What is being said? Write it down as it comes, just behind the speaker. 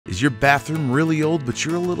Is your bathroom really old but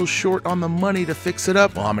you're a little short on the money to fix it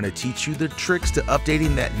up? Well, I'm going to teach you the tricks to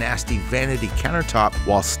updating that nasty vanity countertop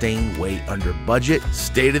while staying way under budget.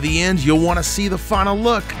 Stay to the end, you'll want to see the final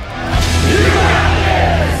look.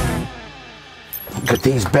 Look at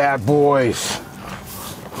these bad boys.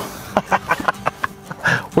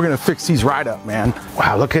 We're gonna fix these right up, man.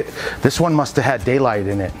 Wow, look at this one. Must have had daylight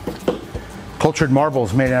in it. Cultured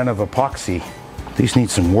marbles made out of epoxy. These need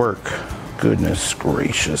some work. Goodness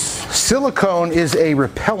gracious. Silicone is a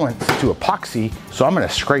repellent to epoxy, so I'm gonna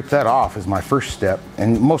scrape that off as my first step.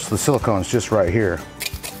 And most of the silicone is just right here.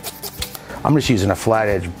 I'm just using a flat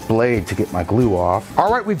edge blade to get my glue off.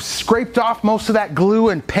 All right, we've scraped off most of that glue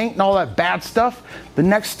and paint and all that bad stuff. The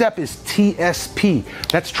next step is TSP.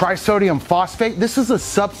 That's trisodium phosphate. This is a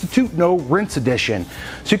substitute no rinse edition.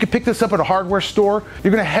 So you can pick this up at a hardware store. You're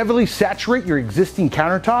gonna heavily saturate your existing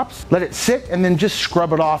countertops, let it sit, and then just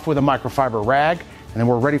scrub it off with a microfiber rag. And then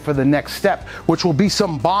we're ready for the next step, which will be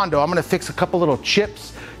some Bondo. I'm gonna fix a couple little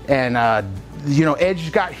chips and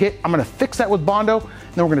edge got hit. I'm gonna fix that with Bondo.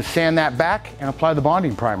 Then we're gonna sand that back and apply the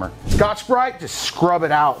bonding primer. Scotch-Brite, just scrub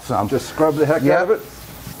it out some. Just scrub the heck out of it?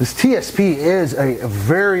 This TSP is a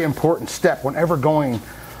very important step whenever going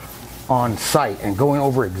on site and going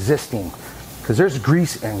over existing, because there's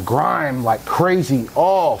grease and grime like crazy,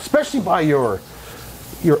 especially by your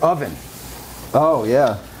oven. Oh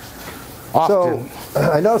yeah. Often. So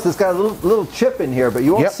I noticed it's got a little chip in here, but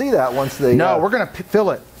you won't see that once they... No, we're gonna fill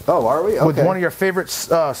it. Oh, are we? Okay. With one of your favorite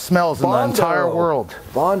smells Bondo. in the entire world.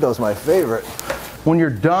 Bondo's my favorite. When you're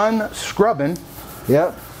done scrubbing,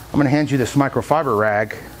 yep, I'm gonna hand you this microfiber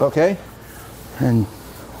rag. Okay. And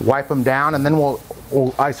wipe them down, and then we'll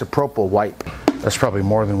isopropyl wipe. That's probably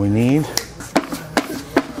more than we need.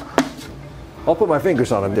 I'll put my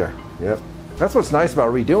fingers on them there. Yep. That's what's nice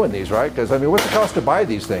about redoing these, right? Because, I mean, what's the cost to buy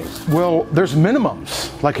these things? Well, there's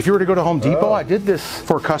minimums. Like if you were to go to Home Depot, I did this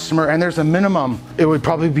for a customer, and there's a minimum. It would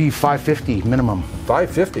probably be $550 minimum.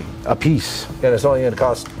 $550 a piece. And it's only going to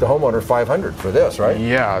cost the homeowner $500 for this, right?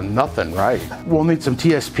 Yeah, nothing, right? We'll need some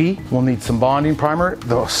TSP. We'll need some bonding primer,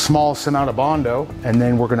 the smallest amount of Bondo, and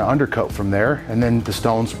then we're going to undercoat from there, and then the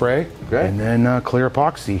stone spray, and then clear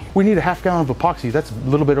epoxy. We need a half gallon of epoxy. That's a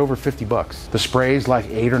little bit over 50 bucks. The spray's like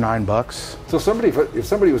 $8 or $9. So if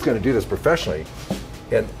somebody was going to do this professionally,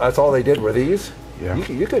 and that's all they did were these,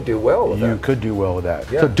 you could do well with that. You could do well with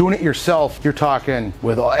that. Yeah. So doing it yourself, you're talking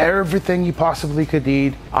with everything you possibly could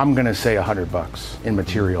need, I'm gonna say $100 in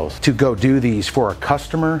materials. To go do these for a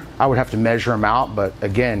customer, I would have to measure them out, but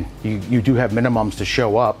again, you do have minimums to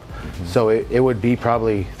show up. So it would be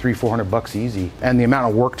probably $300-400 easy. And the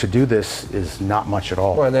amount of work to do this is not much at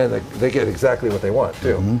all. Well, and then they get exactly what they want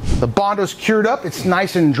too. The Bondo's cured up, it's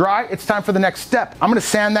nice and dry. It's time for the next step. I'm gonna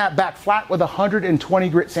sand that back flat with 120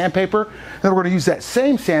 grit sandpaper. Then we're gonna use that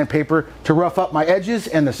same sandpaper to rough up my edges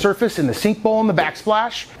and the surface and the sink bowl and the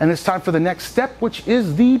backsplash. And it's time for the next step, which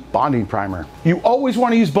is the bonding primer. You always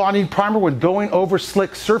wanna use bonding primer when going over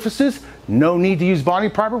slick surfaces. No need to use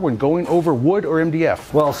bonding primer when going over wood or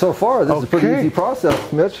MDF. Well, so far, this is a pretty easy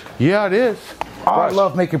process, Mitch. Yeah, it is. I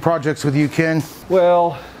love making projects with you, Ken.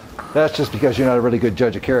 Well, that's just because you're not a really good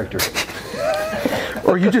judge of character.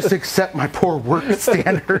 Or you just accept my poor work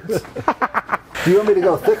standards. Do you want me to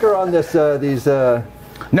go thicker on this?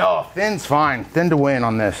 No, thin's fine. Thin to win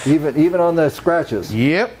on this. Even on the scratches?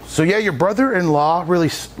 Yep. So yeah, your brother-in-law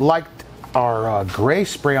really liked our gray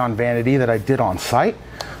spray-on vanity that I did on site.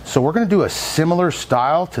 So we're going to do a similar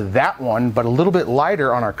style to that one, but a little bit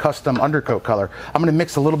lighter on our custom undercoat color. I'm going to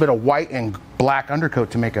mix a little bit of white and black undercoat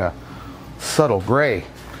to make a subtle gray.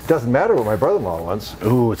 Doesn't matter what my brother-in-law wants.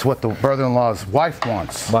 Ooh, it's what the brother-in-law's wife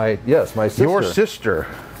wants. My sister. Your sister.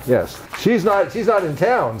 Yes. She's not in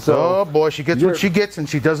town, so. Oh boy, she gets what she gets and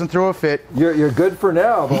she doesn't throw a fit. You're good for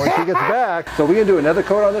now, but when she gets back, so we can do another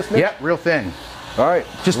coat on this, Mitch? Yep, real thin. All right.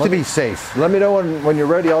 Just to be safe. Let me know when you're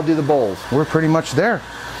ready, I'll do the bowls. We're pretty much there.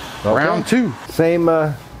 Okay. Round 2. Same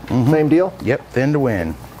deal? Yep, thin to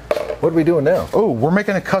win. What are we doing now? Oh, we're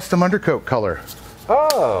making a custom undercoat color.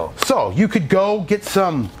 Oh. So you could go get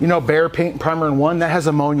some, Behr paint primer in one that has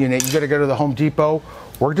ammonia in it. You got to go to the Home Depot.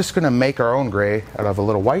 We're just going to make our own gray out of a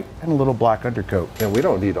little white and a little black undercoat. And we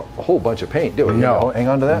don't need a whole bunch of paint, do we? No. Hang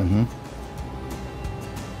on to that?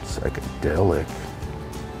 Psychedelic.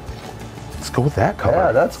 Let's go with that color.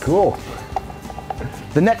 Yeah, that's cool.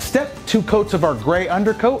 The next step, 2 coats of our gray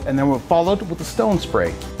undercoat, and then we'll follow it with the stone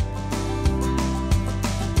spray.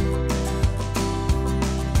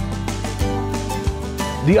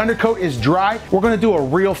 The undercoat is dry. We're gonna do a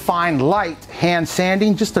real fine light hand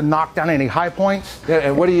sanding just to knock down any high points. Yeah,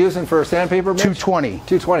 and what are you using for sandpaper, Mitch? 220.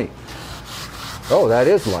 220. Oh, that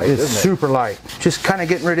is light, It's isn't it? super light. Just kind of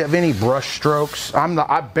getting rid of any brush strokes.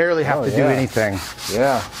 I barely have to do anything.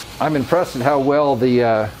 Yeah. I'm impressed at how well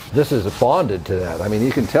this is bonded to that. I mean,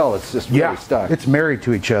 you can tell it's just really stuck. It's married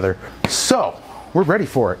to each other. So, we're ready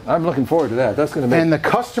for it. I'm looking forward to that. That's going to make... And the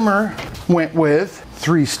customer went with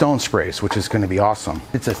 3 stone sprays, which is going to be awesome.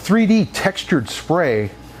 It's a 3D textured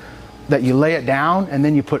spray that you lay it down and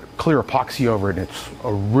then you put clear epoxy over it. It's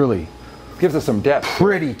a really gives us some depth.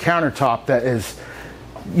 Pretty countertop that is,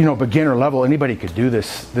 you know, beginner level. Anybody could do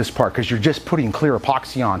this part because you're just putting clear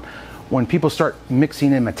epoxy on. When people start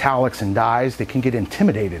mixing in metallics and dyes, they can get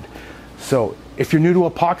intimidated. So if you're new to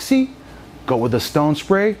epoxy, go with the stone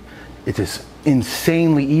spray. It is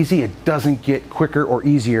insanely easy. It doesn't get quicker or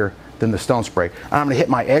easier than the stone spray. I'm gonna hit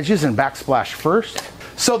my edges and backsplash first.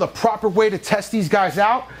 So the proper way to test these guys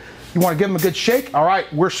out, you wanna give them a good shake. All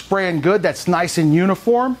right, we're spraying good. That's nice and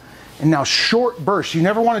uniform. And now short bursts. You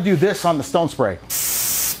never wanna do this on the stone spray.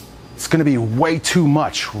 It's gonna be way too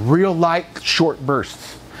much. Real light, short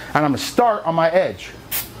bursts. And I'm gonna start on my edge.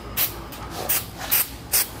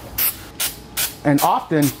 And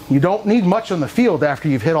often, you don't need much on the field after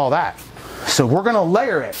you've hit all that. So we're gonna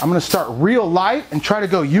layer it. I'm gonna start real light and try to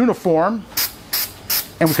go uniform.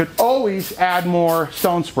 And we could always add more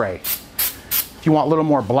stone spray. If you want a little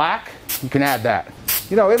more black, you can add that.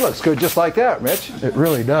 You know, it looks good just like that, Mitch. It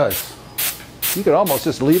really does. You could almost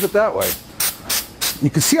just leave it that way. You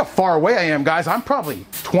can see how far away I am, guys. I'm probably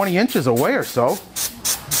 20 inches away or so.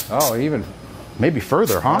 Oh, even maybe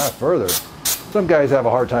further, huh? Not further. Some guys have a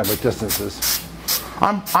hard time with distances.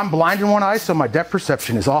 I'm blind in one eye, so my depth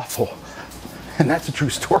perception is awful. And that's a true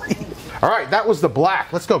story. All right, that was the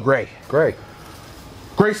black. Let's go gray. Gray.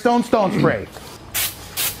 Gray stone spray.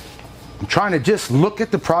 I'm trying to just look at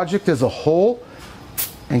the project as a whole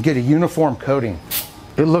and get a uniform coating.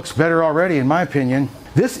 It looks better already, in my opinion.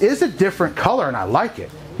 This is a different color, and I like it.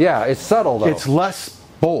 Yeah, it's subtle, though. It's less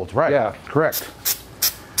bold, right? Yeah. Correct.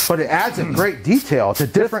 But it adds a great detail. It's a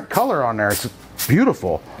different color on there. It's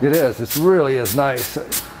beautiful. It is. It really is nice.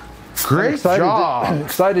 Great job.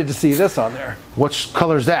 Excited to see this on there. What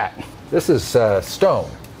color is that? This is stone.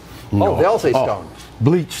 No. Oh, they'll say stone.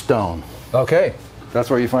 Bleach stone. Okay. That's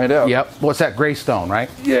where you find out. Yep. What's that? Gray stone, right?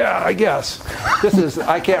 Yeah, I guess. This is,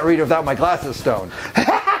 I can't read without my glasses, stone.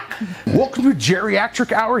 Welcome to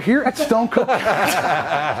geriatric hour here at Stone Coat. Hey,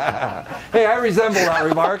 I resemble that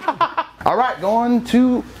remark. All right, going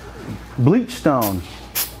to bleach stone.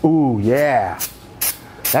 Ooh, yeah.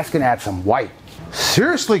 That's gonna add some white.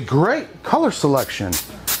 Seriously, great color selection.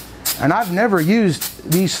 And I've never used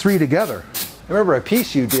these 3 together. I remember a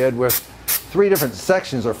piece you did with 3 different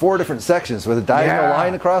sections or 4 different sections with a diagonal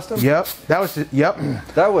line across them. Yep, that was it. Yep.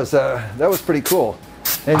 That was pretty cool.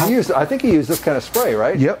 And I think you used this kind of spray,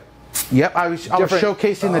 right? Yep. Yep, I was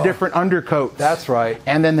showcasing the different undercoats. That's right.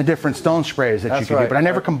 And then the different stone sprays that you could do, but I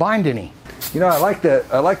never combined any. You know, I like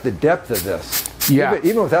the depth of this. Yeah.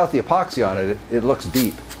 Even without the epoxy on it, it looks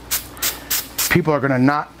deep. People are gonna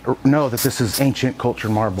not know that this is ancient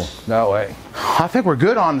cultured marble. No way. I think we're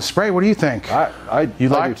good on the spray. What do you think? I do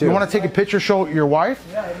too. You want to take a picture, show your wife?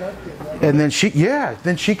 Yeah, I'd like to. And then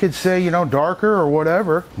she could say, you know, darker or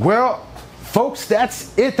whatever. Well, folks,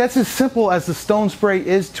 that's it. That's as simple as the stone spray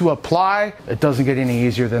is to apply. It doesn't get any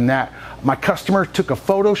easier than that. My customer took a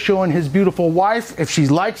photo showing his beautiful wife, if she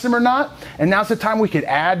likes him or not. And now's the time we could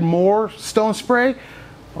add more stone spray.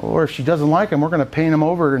 Or if she doesn't like him, we're going to paint him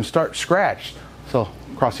over and start scratch. So,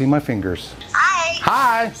 crossing my fingers. Hi.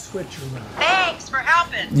 Hi. Switch around. Thanks for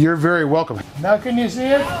helping. You're very welcome. Now can you see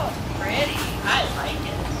it? Oh, pretty. I like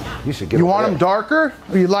it. You should give You it want that. them darker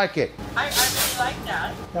or you like it? I really like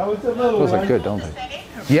that. That was the little Those one. look good, don't they? Say?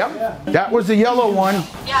 Yep. That was the yellow one.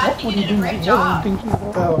 Yeah, I think you did a great job.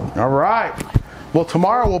 All right. Well,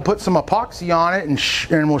 tomorrow we'll put some epoxy on it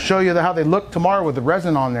and we'll show you how they look tomorrow with the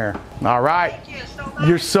resin on there. All right. Thank you so much.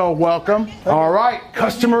 You're so welcome. All right.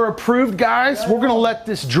 Customer approved, guys. We're going to let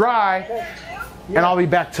this dry and I'll be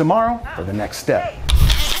back tomorrow for the next step.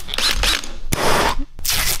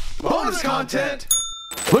 Bonus content.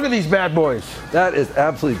 Look at these bad boys. That is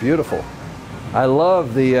absolutely beautiful. I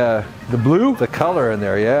love the blue? the color in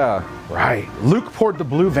there. Yeah. Right. Luke poured the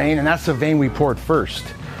blue vein and that's the vein we poured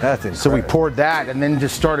first. That's incredible. So we poured that and then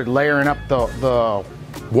just started layering up the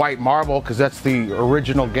white marble because that's the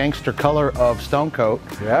original gangster color of Stone Coat.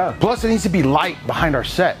 Yeah. Plus it needs to be light behind our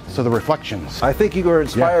set, so the reflections. I think you were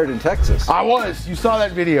inspired in Texas. I was. You saw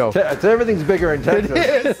that video. Everything's bigger in Texas.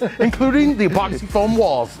 It is, including the epoxy foam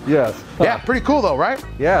walls. Yes. Yeah, pretty cool though, right?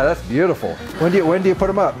 Yeah, that's beautiful. When do you put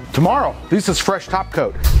them up? Tomorrow. This is fresh top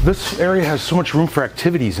coat. This area has so much room for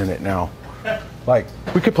activities in it now. Like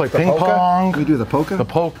We could play the ping polka? pong. We do the polka? The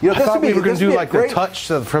polka. You know, I this thought would be- we were going this to would do be a like great- the touch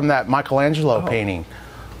from that Michelangelo painting.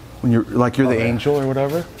 When you're like you're the angel or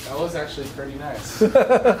whatever. That was actually pretty nice.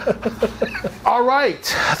 All right,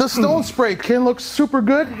 the stone spray can look super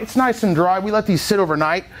good. It's nice and dry. We let these sit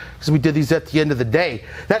overnight because we did these at the end of the day.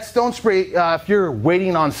 That stone spray, if you're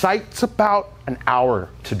waiting on site, it's about an hour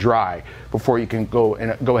to dry before you can go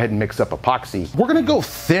ahead and mix up epoxy. We're gonna go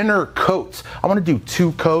thinner coats. I'm gonna do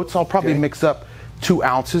 2 coats. I'll probably mix up 2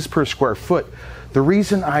 ounces per square foot. The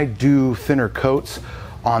reason I do thinner coats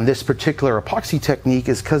on this particular epoxy technique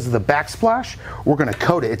is because of the backsplash. We're going to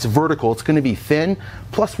coat it. It's vertical. It's going to be thin.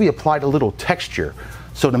 Plus we applied a little texture.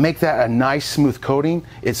 So to make that a nice smooth coating,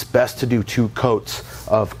 it's best to do 2 coats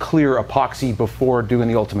of clear epoxy before doing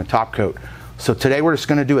the ultimate top coat. So today we're just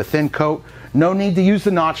going to do a thin coat. No need to use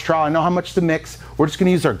the notch trowel. I know how much to mix. We're just going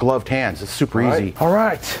to use our gloved hands. It's super easy. All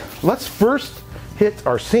right, let's first hit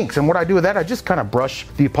our sinks. And what I do with that, I just kind of brush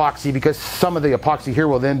the epoxy because some of the epoxy here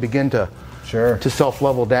will then begin to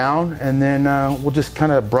self-level down, and then we'll just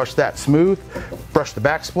kind of brush that smooth, brush the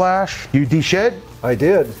backsplash. You de-shed? I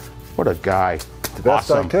did. What a guy. The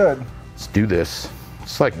best I could. Let's do this.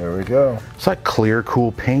 It's like, there we go. It's like clear,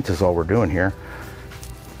 cool paint is all we're doing here.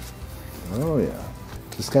 Oh yeah.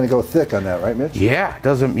 Just kind of go thick on that, right, Mitch? Yeah, it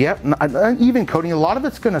doesn't, yep. Even coating, a lot of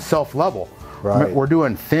it's going to self-level. Right. We're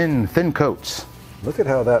doing thin coats. Look at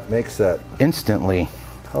how that makes that instantly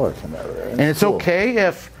color come out of there. And it's okay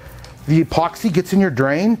if the epoxy gets in your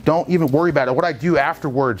drain. Don't even worry about it. What I do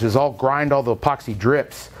afterwards is I'll grind all the epoxy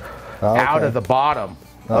drips out of the bottom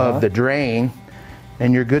of the drain,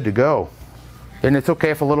 and you're good to go. And it's okay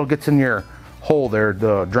if a little gets in your hole there,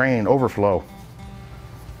 the drain overflow.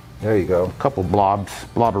 There you go. A couple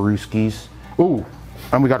blobberooskies. Ooh,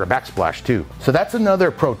 and we got our backsplash too. So that's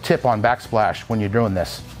another pro tip on backsplash when you're doing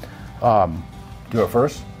this. Do it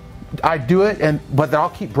first? I do it, but then I'll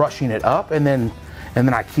keep brushing it up, and then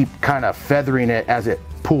I keep kind of feathering it as it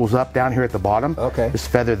pools up down here at the bottom. Okay. Just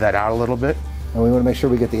feather that out a little bit. And we want to make sure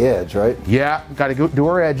we get the edge, right? Yeah, got to go do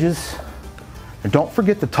our edges. And don't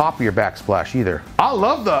forget the top of your backsplash either. I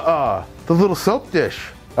love the little soap dish.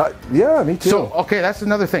 Yeah, me too. So, okay, that's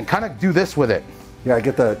another thing. Kind of do this with it. Yeah,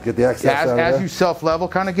 get the excess out of there. As you self-level,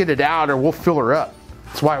 kind of get it out, or we'll fill her up.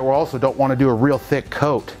 That's why we also don't want to do a real thick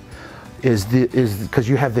coat, is because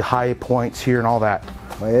you have the high points here and all that.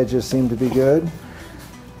 My edges seem to be good.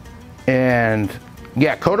 And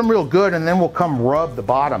yeah, coat them real good, and then we'll come rub the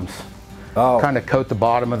bottoms. Kind of coat the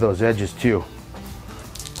bottom of those edges too.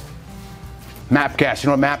 MAP gas. You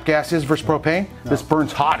know what MAP gas is versus propane? No. This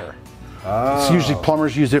burns hotter. It's usually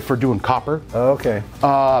plumbers use it for doing copper. Okay.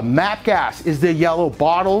 MAP gas is the yellow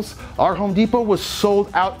bottles. Our Home Depot was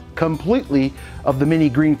sold out completely of the mini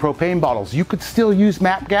green propane bottles. You could still use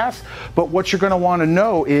MAP gas, but what you're going to want to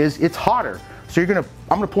know is it's hotter. So I'm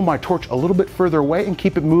going to pull my torch a little bit further away and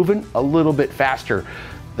keep it moving a little bit faster.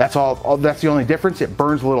 That's all. That's the only difference. It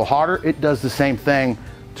burns a little harder. It does the same thing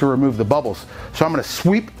to remove the bubbles. So I'm going to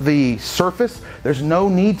sweep the surface. There's no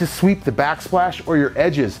need to sweep the backsplash or your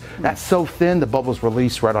edges. That's so thin, the bubbles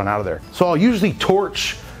release right on out of there. So I'll usually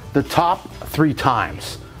torch the top 3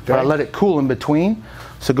 times, but I let it cool in between.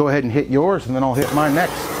 So go ahead and hit yours, and then I'll hit mine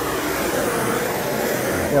next.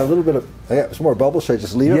 Yeah, a little bit of, I got some more bubbles. Should I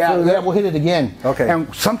just leave it for Yeah, we'll hit it again. Okay.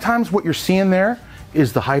 And sometimes what you're seeing there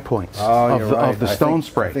is the high points of the stone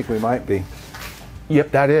spray. I think we might be.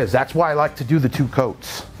 Yep, that is. That's why I like to do the 2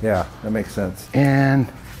 coats. Yeah, that makes sense. And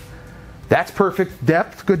that's perfect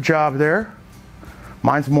depth. Good job there.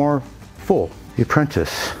 Mine's more full. The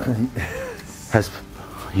apprentice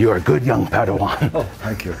you are a good young Padawan. Oh,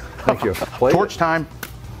 thank you. Thank you. Torch time.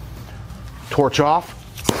 Torch off.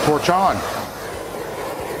 Torch on.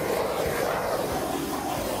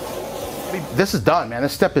 This is done, man.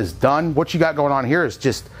 This step is done. What you got going on here is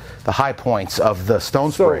just the high points of the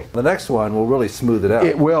stone spray. So the next one will really smooth it out.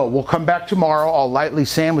 It will. We'll come back tomorrow. I'll lightly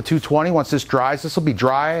sand with 220. Once this dries, this will be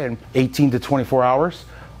dry in 18 to 24 hours.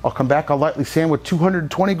 I'll come back. I'll lightly sand with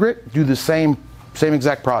 220 grit. Do the same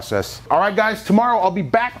exact process. All right, guys. Tomorrow I'll be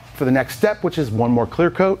back for the next step, which is one more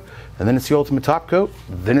clear coat, and then it's the ultimate top coat.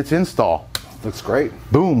 Then it's install. Looks great.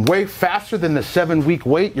 Boom. Way faster than the 7-week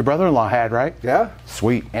wait your brother-in-law had, right? Yeah.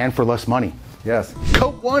 Sweet. And for less money. Yes.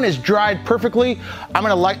 Coat 1 is dried perfectly. I'm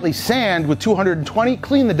going to lightly sand with 220,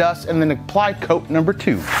 clean the dust, and then apply coat number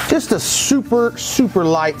 2. Just a super, super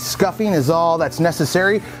light scuffing is all that's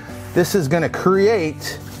necessary. This is going to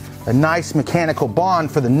create a nice mechanical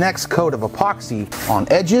bond for the next coat of epoxy on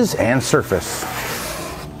edges and surface.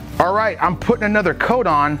 All right, I'm putting another coat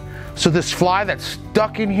on. So this fly that's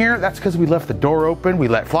stuck in here, that's because we left the door open. We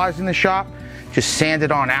let flies in the shop. Just sand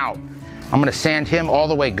it on out. I'm going to sand him all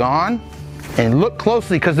the way gone. And look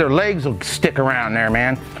closely because their legs will stick around there,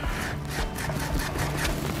 man.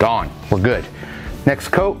 Gone. We're good. Next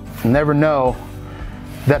coat. Never know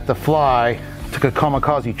that the fly took a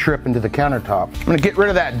kamikaze trip into the countertop. I'm gonna get rid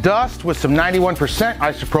of that dust with some 91%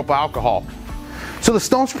 isopropyl alcohol. So the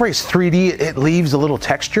Stone Spray is 3D, it leaves a little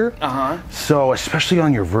texture. So especially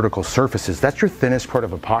on your vertical surfaces, that's your thinnest part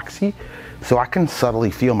of epoxy. So I can subtly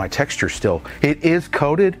feel my texture still. It is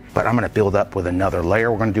coated, but I'm gonna build up with another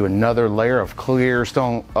layer. We're gonna do another layer of clear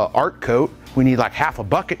stone art coat. We need like half a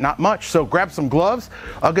bucket, not much. So grab some gloves,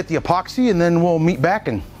 I'll get the epoxy and then we'll meet back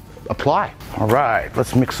and apply. All right,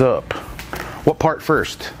 let's mix up. What part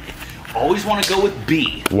first? Always want to go with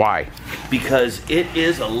B. Why? Because it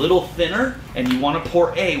is a little thinner and you want to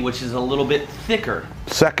pour A, which is a little bit thicker.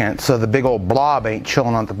 Second, so the big old blob ain't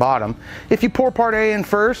chilling on the bottom. If you pour part A in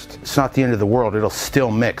first, it's not the end of the world, it'll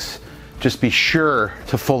still mix. Just be sure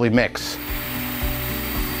to fully mix.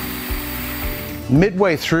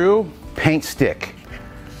 Midway through, paint stick.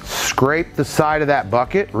 Scrape the side of that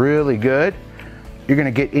bucket really good. You're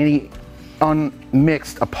gonna get any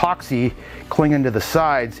unmixed epoxy clinging to the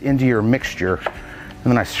sides into your mixture.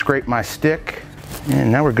 And then I scrape my stick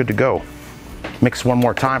and now we're good to go. Mix one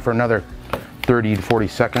more time for another 30 to 40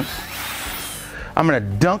 seconds. I'm gonna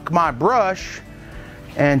dunk my brush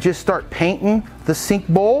and just start painting the sink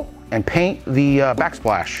bowl and paint the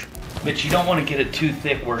backsplash. But you don't want to get it too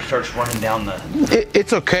thick where it starts running down the...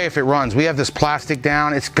 It's okay if it runs. We have this plastic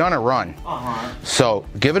down, it's gonna run. So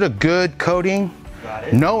give it a good coating,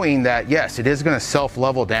 knowing that yes, it is gonna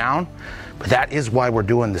self-level down, but that is why we're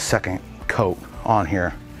doing the second coat on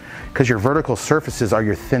here, because your vertical surfaces are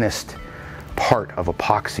your thinnest part of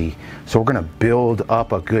epoxy. So we're gonna build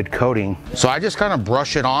up a good coating. So I just kind of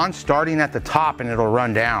brush it on, starting at the top, and it'll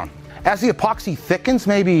run down. As the epoxy thickens,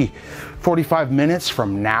 maybe 45 minutes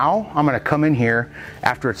from now, I'm gonna come in here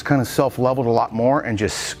after it's kind of self-leveled a lot more and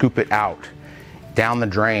just scoop it out down the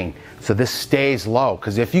drain. So this stays low,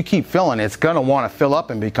 because if you keep filling, it's gonna wanna fill up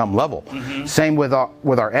and become level. Same with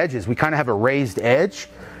our edges. We kind of have a raised edge.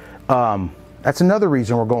 That's another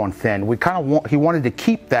reason we're going thin. We kind of he wanted to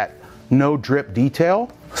keep that no drip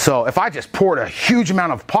detail. So if I just poured a huge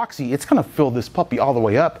amount of epoxy, it's gonna fill this puppy all the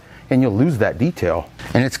way up and you'll lose that detail.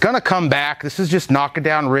 And it's gonna come back. This is just knocking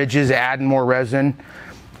down ridges, adding more resin.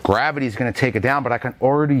 Gravity's gonna take it down, but I can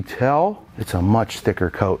already tell it's a much thicker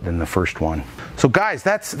coat than the first one. So guys,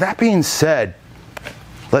 that being said,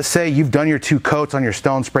 let's say you've done your 2 coats on your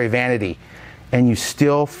Stone Spray vanity and you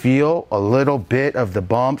still feel a little bit of the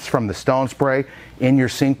bumps from the Stone Spray in your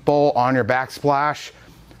sink bowl, on your backsplash.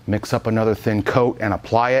 Mix up another thin coat and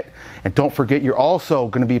apply it. And don't forget, you're also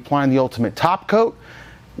gonna be applying the Ultimate Top Coat,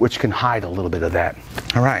 which can hide a little bit of that.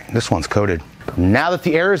 All right, this one's coated. Now that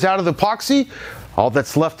the air is out of the epoxy, all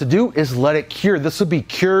that's left to do is let it cure. This will be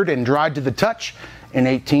cured and dried to the touch in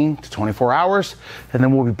 18 to 24 hours. And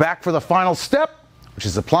then we'll be back for the final step, which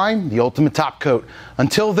is applying the Ultimate Top Coat.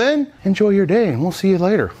 Until then, enjoy your day and we'll see you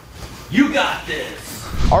later. You got this.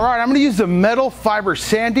 All right, I'm gonna use the metal fiber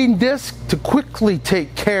sanding disc to quickly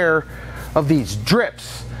take care of these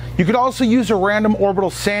drips. You could also use a random orbital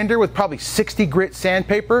sander with probably 60 grit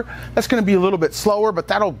sandpaper. That's gonna be a little bit slower, but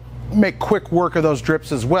that'll make quick work of those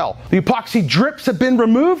drips as well. The epoxy drips have been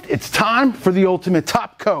removed. It's time for the Ultimate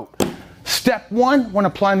Top Coat. Step 1, when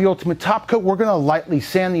applying the Ultimate Top Coat, we're gonna lightly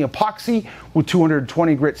sand the epoxy with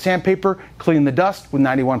 220 grit sandpaper, clean the dust with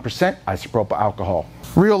 91% isopropyl alcohol.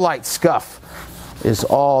 Real light scuff is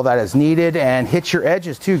all that is needed, and hit your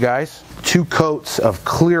edges too, guys. 2 coats of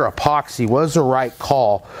clear epoxy was the right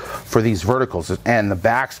call for these verticals and the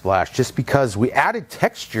backsplash, just because we added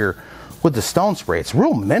texture with the Stone Spray. It's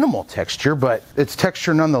real minimal texture, but it's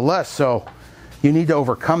texture nonetheless, so you need to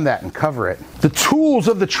overcome that and cover it. The tools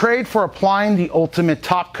of the trade for applying the Ultimate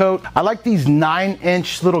Top Coat, I like these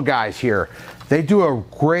 9-inch little guys here. They do a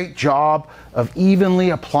great job of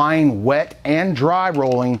evenly applying wet and dry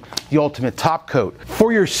rolling the Ultimate Top Coat.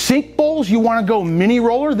 For your sink bowls, you want to go mini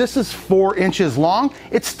roller. This is 4 inches long.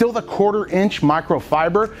 It's still the 1/4 inch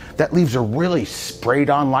microfiber that leaves a really sprayed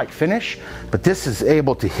on like finish, but this is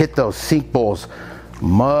able to hit those sink bowls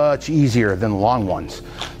much easier than long ones.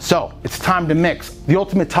 So it's time to mix. The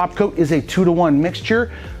Ultimate Top Coat is a 2-to-1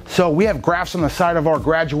 mixture. So we have graphs on the side of our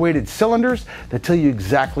graduated cylinders that tell you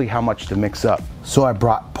exactly how much to mix up. So I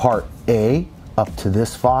brought part A up to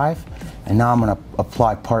this 5, and now I'm gonna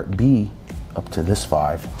apply part B up to this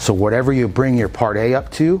 5. So whatever you bring your part A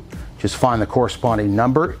up to, just find the corresponding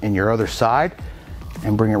number in your other side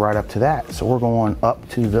and bring it right up to that. So we're going up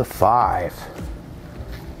to the 5.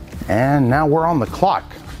 And now we're on the clock.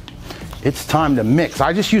 It's time to mix.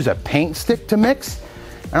 I just use a paint stick to mix,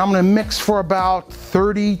 and I'm gonna mix for about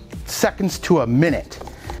 30 seconds to a minute.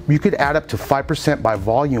 You could add up to 5% by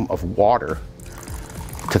volume of water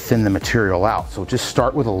to thin the material out. So just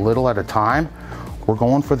start with a little at a time. We're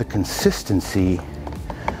going for the consistency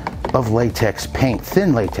of latex paint,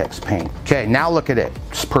 thin latex paint. Okay, now look at it,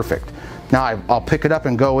 it's perfect. Now I'll pick it up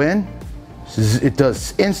and go in. It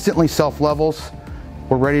does instantly self-levels.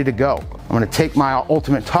 We're ready to go. I'm gonna take my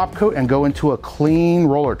ultimate top coat and go into a clean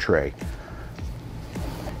roller tray.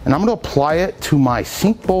 And I'm gonna apply it to my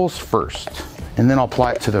sink bowls first, and then I'll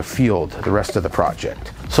apply it to the field, the rest of the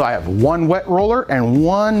project. So I have one wet roller and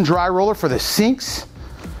one dry roller for the sinks.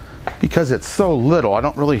 Because it's so little, I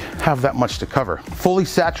don't really have that much to cover. Fully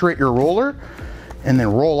saturate your roller and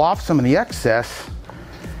then roll off some of the excess,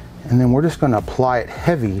 and then we're just gonna apply it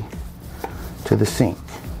heavy to the sink.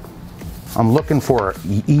 I'm looking for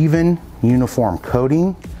even, uniform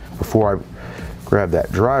coating before I grab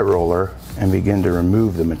that dry roller and begin to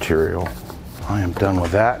remove the material. I am done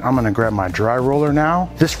with that. I'm gonna grab my dry roller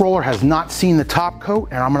now. This roller has not seen the top coat,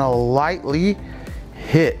 and I'm gonna lightly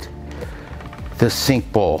hit the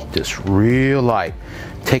sink bowl, just real light,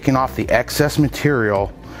 taking off the excess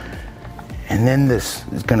material, and then this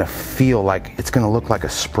is gonna feel like, it's gonna look like a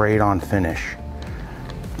sprayed on finish.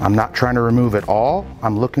 I'm not trying to remove it all.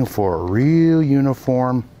 I'm looking for a real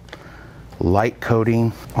uniform light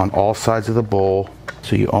coating on all sides of the bowl.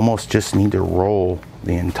 So you almost just need to roll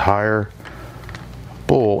the entire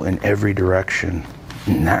bowl in every direction.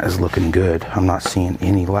 And that is looking good. I'm not seeing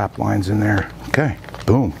any lap lines in there. Okay,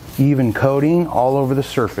 boom. Even coating all over the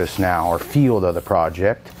surface now, or field of the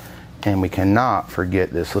project. And we cannot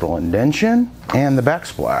forget this little indentation and the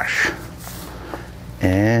backsplash.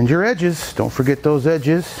 And your edges, don't forget those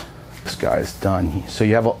edges. This guy's done. So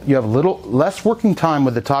you have a little less working time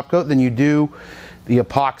with the top coat than you do the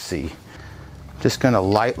epoxy. Just gonna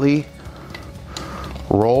lightly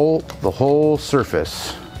roll the whole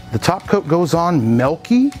surface. The top coat goes on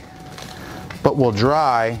milky, but will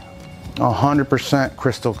dry 100%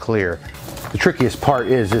 crystal clear. The trickiest part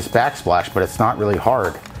is this backsplash, but it's not really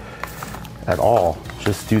hard at all.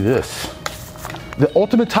 Just do this. The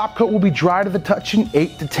ultimate top coat will be dry to the touch in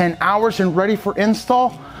 8 to 10 hours and ready for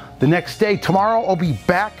install the next day. Tomorrow I'll be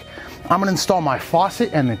back. I'm gonna install my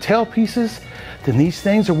faucet and the tail pieces. Then these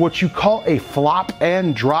things are what you call a flop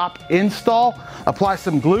and drop install. Apply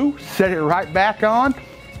some glue, set it right back on.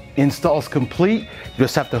 Install's complete. You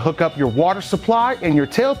just have to hook up your water supply and your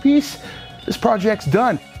tailpiece. This project's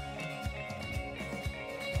done.